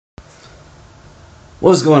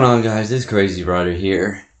What's going on, guys? It's Crazy Rider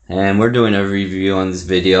here, and we're doing a review on this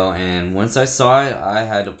video. And once I saw it, I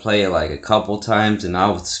had to play it like a couple times, and I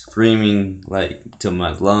was screaming like to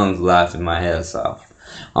my lungs, laughing my ass off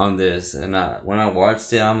on this. And when I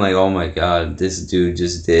watched it, I'm like, oh my god, this dude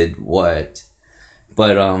just did what?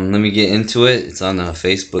 But let me get into it. It's on a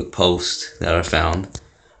Facebook post that I found,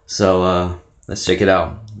 so let's check it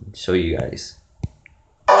out. Show you guys.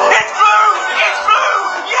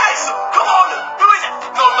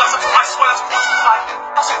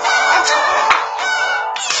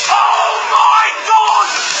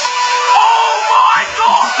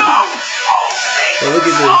 Hey, look at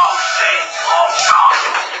this.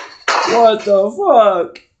 What the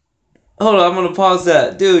fuck? Hold on, I'm gonna pause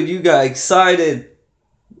that. Dude, you got excited.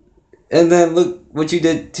 And then look what you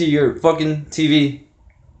did to your fucking TV.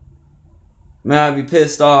 Man, I'd be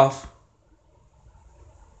pissed off.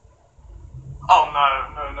 Oh no.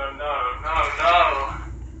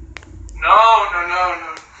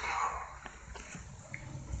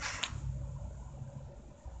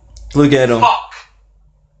 Look at him. Fuck.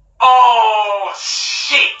 Oh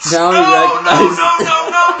shit. Now he recognizes. No.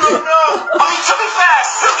 I mean, to be fair,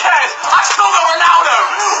 who cares? I still got Ronaldo.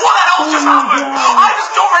 What the hell just happened? I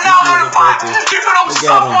just got Ronaldo in the back. You can all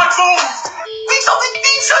stuff my balls. Be something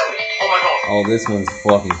decent. Oh my god. Oh, this one's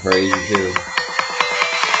fucking crazy too.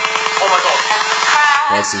 Oh my god.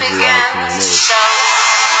 That's his reaction to this.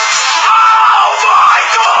 Oh my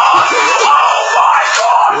god. Dude.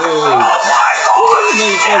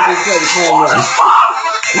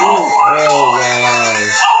 Oh wow.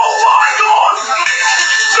 Oh my god!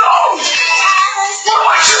 No!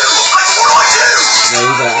 What do? No,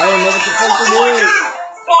 he's like, I don't know what the fuck to do.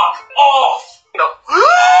 Fuck off! No.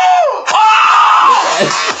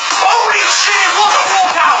 Holy shit! What a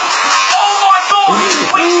walkout! Oh my god!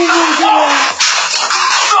 Wait, no!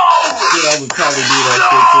 Dude, I would probably do that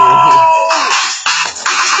shit too.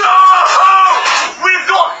 We've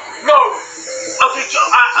got Okay,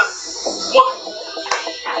 what?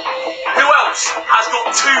 Who else has got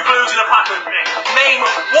 2 blues in a pack opening? Name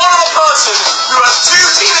one other person who has 2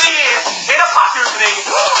 Team of the Year in a pack opening.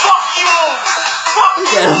 Fuck you all! Fuck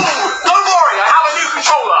you all! Don't worry, I have a new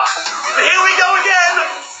controller. But here we go again!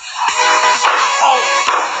 Oh!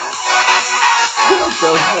 What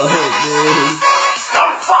the fuck, dude? No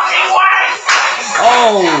fucking way!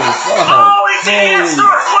 Oh, fuck. Oh, it's here as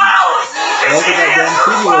well! Look at that damn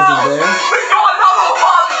TV wasn't there. We've got another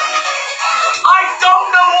one! I don't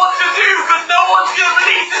know what to do because no one's gonna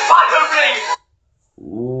believe this pack opening!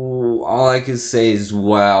 Ooh, all I can say is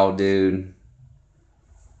wow, dude.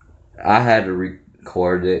 I had to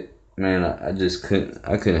record it. Man, I just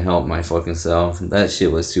couldn't help my fucking self. That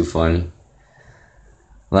shit was too funny.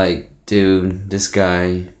 Like, dude, this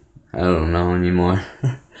guy, I don't know anymore.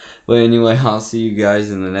 But anyway, I'll see you guys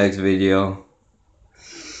in the next video.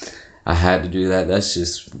 I had to do that. That's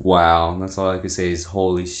just wow. That's all I can say is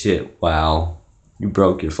holy shit, wow. You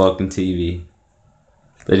broke your fucking TV.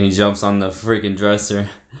 Then he jumps on the freaking dresser.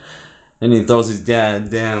 And he throws his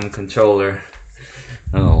damn controller.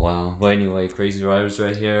 Oh wow. But anyway, Crazy Riders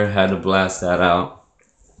right here. Had to blast that out.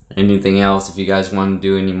 Anything else, if you guys want to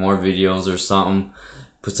do any more videos or something,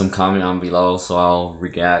 put some comment on below so I'll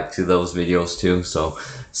react to those videos too. So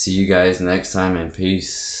see you guys next time, and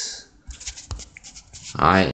peace. Alright.